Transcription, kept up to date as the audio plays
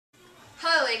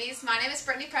ladies. My name is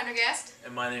Brittany Prendergast.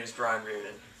 And my name is Brian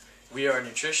Reardon. We are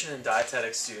nutrition and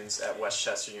dietetics students at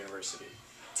Westchester University.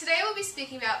 Today we'll be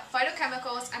speaking about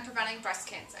phytochemicals and preventing breast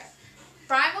cancer.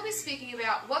 Brian will be speaking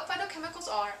about what phytochemicals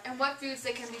are and what foods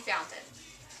they can be found in.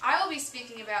 I will be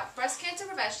speaking about breast cancer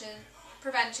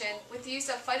prevention with the use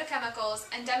of phytochemicals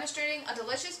and demonstrating a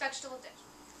delicious vegetable dish.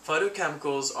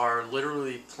 Phytochemicals are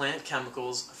literally plant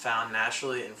chemicals found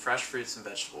naturally in fresh fruits and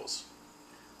vegetables.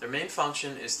 Their main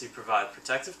function is to provide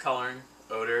protective coloring,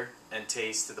 odor, and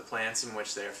taste to the plants in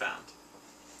which they are found.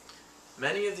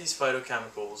 Many of these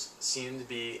phytochemicals seem to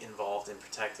be involved in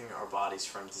protecting our bodies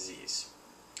from disease.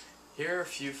 Here are a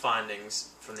few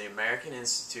findings from the American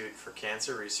Institute for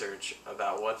Cancer Research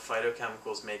about what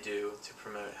phytochemicals may do to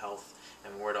promote health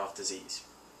and ward off disease.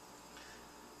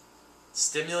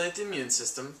 Stimulate the immune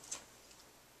system,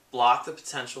 block the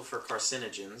potential for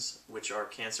carcinogens, which are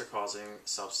cancer-causing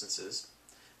substances,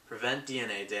 prevent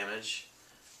DNA damage,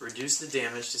 reduce the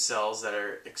damage to cells that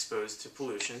are exposed to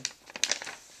pollution,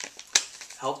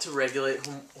 help to regulate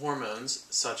hormones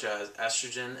such as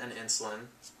estrogen and insulin.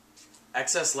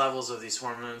 Excess levels of these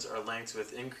hormones are linked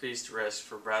with increased risk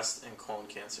for breast and colon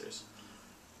cancers.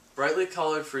 Brightly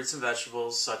colored fruits and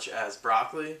vegetables such as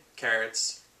broccoli,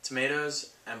 carrots,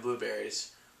 tomatoes, and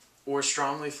blueberries, or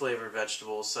strongly flavored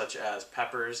vegetables such as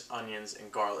peppers, onions, and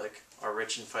garlic are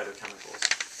rich in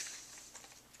phytochemicals.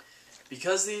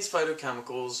 Because these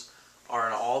phytochemicals are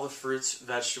in all the fruits,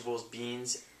 vegetables,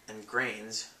 beans, and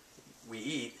grains we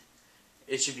eat,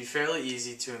 it should be fairly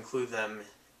easy to include them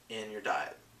in your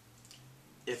diet.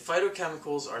 If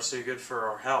phytochemicals are so good for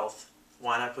our health,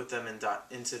 why not put them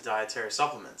into dietary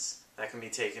supplements that can be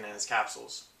taken as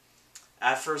capsules?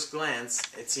 At first glance,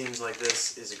 it seems like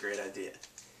this is a great idea.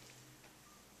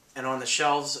 And on the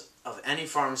shelves of any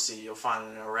pharmacy, you'll find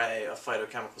an array of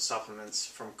phytochemical supplements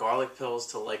from garlic pills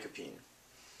to lycopene.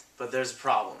 But there's a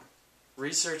problem.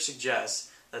 Research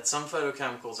suggests that some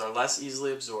phytochemicals are less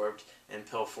easily absorbed in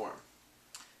pill form.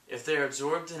 If they are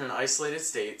absorbed in an isolated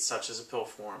state, such as a pill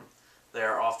form, they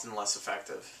are often less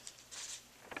effective.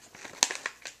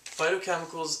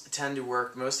 Phytochemicals tend to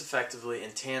work most effectively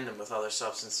in tandem with other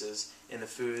substances in the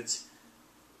foods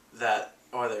that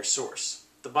are their source.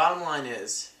 The bottom line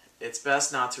is, it's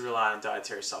best not to rely on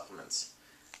dietary supplements.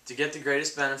 To get the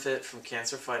greatest benefit from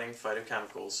cancer-fighting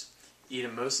phytochemicals, eat a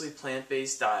mostly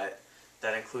plant-based diet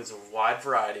that includes a wide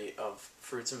variety of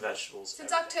fruits and vegetables.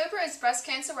 Since October is Breast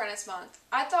Cancer Awareness Month,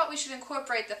 I thought we should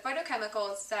incorporate the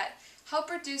phytochemicals that help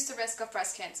reduce the risk of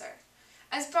breast cancer.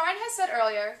 As Brian has said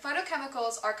earlier,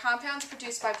 phytochemicals are compounds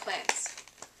produced by plants.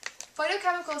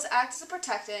 Phytochemicals act as a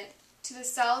protectant to the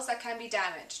cells that can be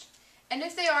damaged, and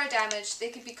if they are damaged, they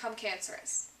can become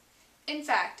cancerous. In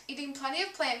fact, eating plenty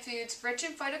of plant foods rich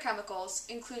in phytochemicals,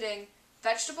 including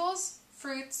vegetables,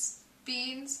 fruits,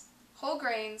 beans, whole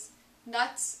grains,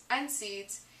 nuts, and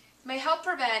seeds, may help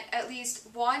prevent at least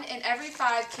 1 in every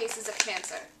 5 cases of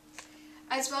cancer,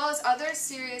 as well as other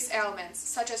serious ailments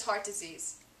such as heart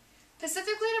disease.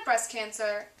 Specifically to breast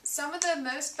cancer, some of the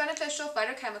most beneficial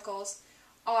phytochemicals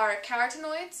are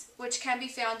carotenoids, which can be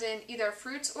found in either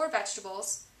fruits or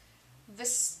vegetables,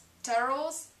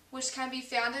 vesterols, which can be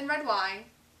found in red wine,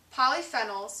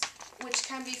 polyphenols, which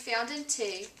can be found in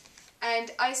tea,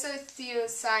 and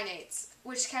isothiocyanates,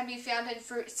 which can be found in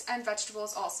fruits and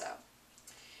vegetables also.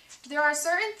 There are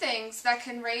certain things that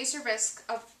can raise your risk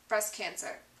of breast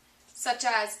cancer, such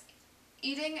as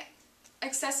eating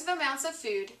excessive amounts of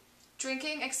food,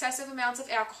 drinking excessive amounts of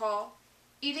alcohol,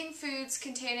 eating foods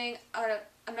containing an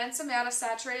immense amount of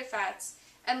saturated fats,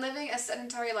 and living a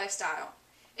sedentary lifestyle.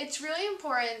 It's really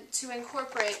important to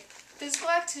incorporate physical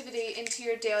activity into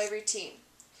your daily routine.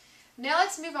 Now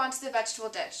let's move on to the vegetable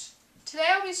dish. Today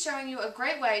I'll be showing you a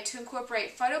great way to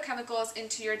incorporate phytochemicals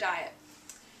into your diet.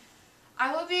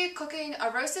 I will be cooking a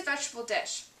roasted vegetable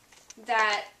dish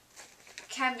that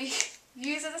can be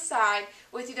used as a side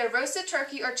with either roasted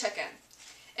turkey or chicken.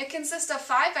 It consists of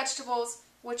 5 vegetables,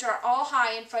 which are all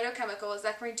high in phytochemicals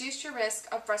that can reduce your risk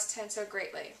of breast cancer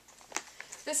greatly.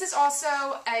 This is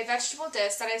also a vegetable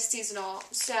dish that is seasonal,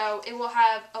 so it will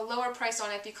have a lower price on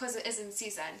it because it is in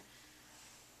season.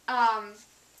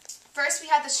 First we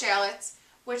have the shallots,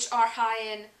 which are high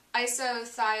in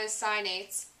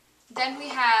isothiocyanates. Then we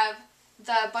have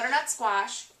the butternut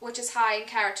squash, which is high in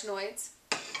carotenoids.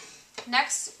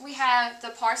 Next we have the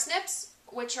parsnips,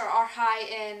 which are high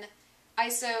in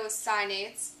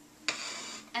isocyanates.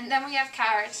 And then we have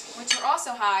carrots, which are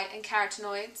also high in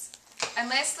carotenoids. And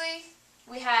lastly,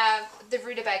 we have the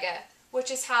rutabaga, which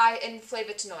is high in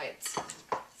flavonoids.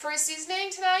 For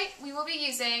seasoning tonight, we will be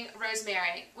using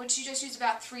rosemary, which you just use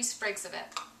about 3 sprigs of it.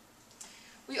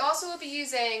 We also will be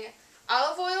using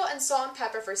olive oil and salt and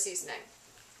pepper for seasoning.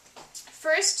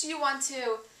 First, you want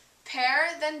to pare,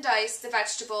 then dice the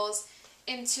vegetables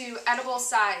into edible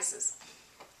sizes.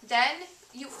 Then,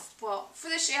 for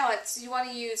the shallots, you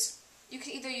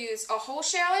can either use a whole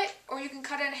shallot or you can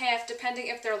cut it in half depending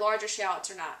if they're larger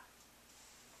shallots or not.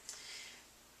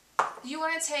 You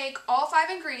want to take all 5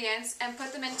 ingredients and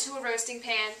put them into a roasting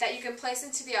pan that you can place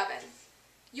into the oven.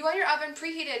 You want your oven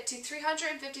preheated to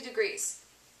 350 degrees.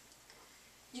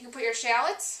 You can put your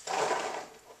shallots,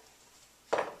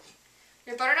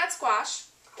 your butternut squash,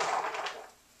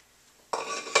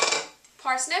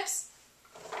 parsnips,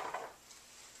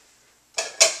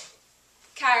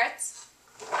 carrots,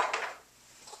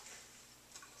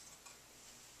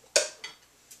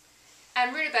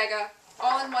 and rutabaga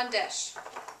all in one dish.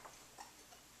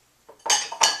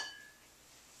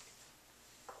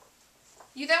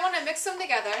 You then want to mix them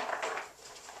together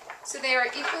so they are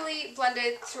equally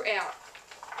blended throughout.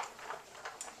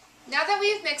 Now that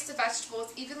we have mixed the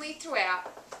vegetables evenly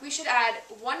throughout, we should add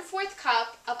 1/4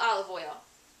 cup of olive oil.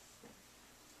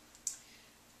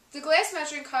 The glass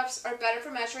measuring cups are better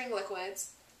for measuring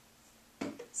liquids,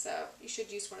 so you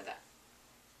should use one of them.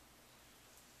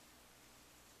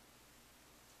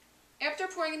 After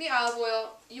pouring in the olive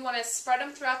oil, you want to spread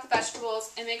them throughout the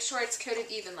vegetables and make sure it's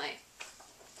coated evenly.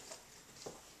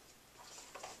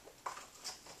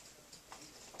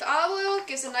 The olive oil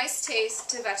gives a nice taste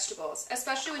to vegetables,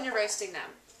 especially when you're roasting them.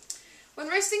 When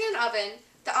roasting in an oven,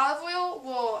 the olive oil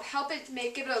will help it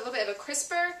give it a little bit of a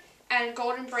crisper and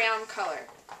golden brown color.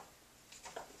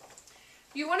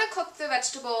 You want to cook the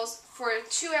vegetables for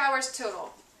 2 hours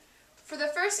total. For the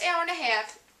first hour and a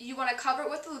half, you want to cover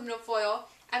it with aluminum foil,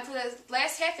 and for the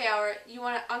last half hour, you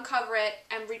want to uncover it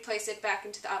and replace it back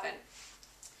into the oven.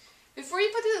 Before you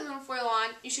put the aluminum foil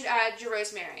on, you should add your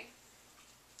rosemary.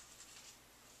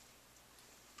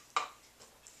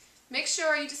 Make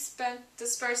sure you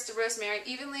disperse the rosemary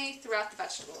evenly throughout the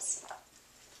vegetables.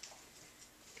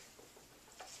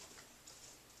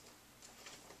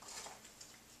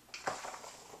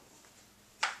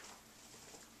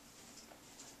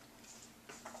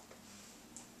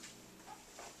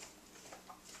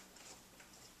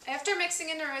 After mixing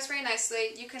in the rosemary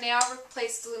nicely, you can now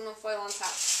replace the aluminum foil on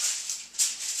top.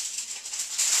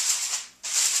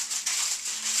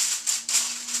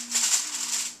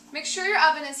 Make sure your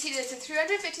oven is heated to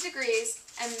 350 degrees,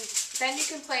 and then you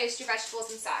can place your vegetables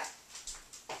inside.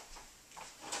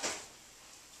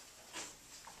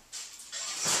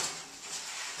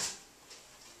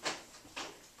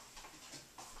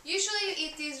 Usually you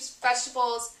eat these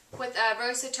vegetables with a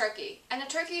roasted turkey, and the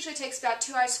turkey usually takes about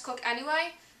 2 hours to cook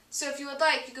anyway, so if you would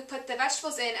like, you could put the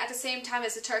vegetables in at the same time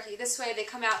as the turkey. This way they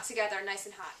come out together nice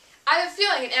and hot. I have a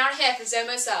feeling an hour and a half is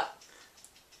almost up.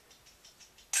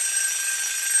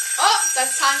 Oh,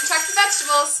 that's time to check the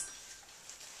vegetables.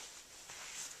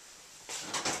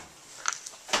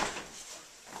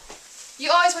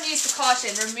 You always want to use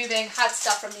precaution removing hot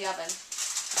stuff from the oven.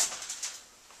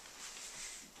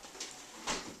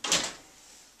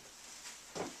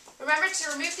 Remember to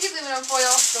remove the aluminum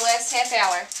foil the last half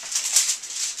hour.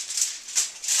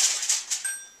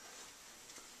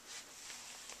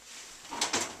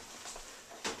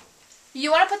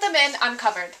 You want to put them in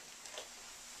uncovered.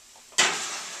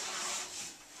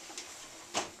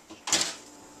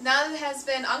 Now that it has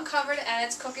been uncovered and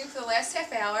it's cooking for the last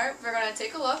half hour, we're going to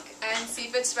take a look and see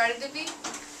if it's ready to be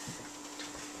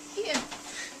eaten.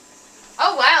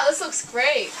 Oh wow, this looks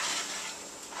great.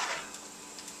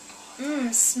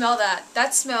 Smell that.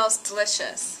 That smells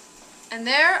delicious. And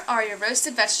there are your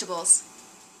roasted vegetables.